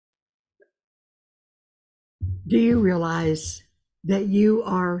Do you realize that you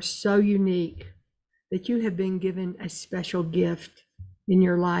are so unique, that you have been given a special gift in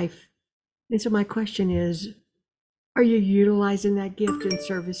your life? And so my question is, are you utilizing that gift in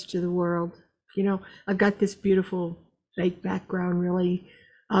service to the world? You know, I've got this beautiful fake background really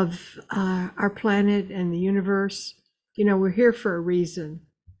of our planet and the universe. You know, we're here for a reason.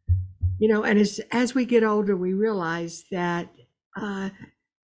 You know, and as we get older, we realize that uh,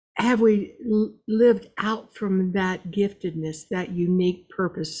 have we lived out from that giftedness, that unique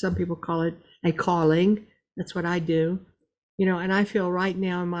purpose? Some people call it a calling. That's what I do. You know, and I feel right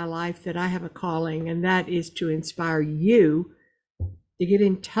now in my life that I have a calling, and that is to inspire you to get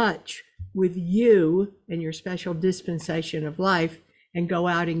in touch with you and your special dispensation of life and go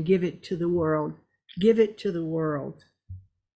out and give it to the world. Give it to the world.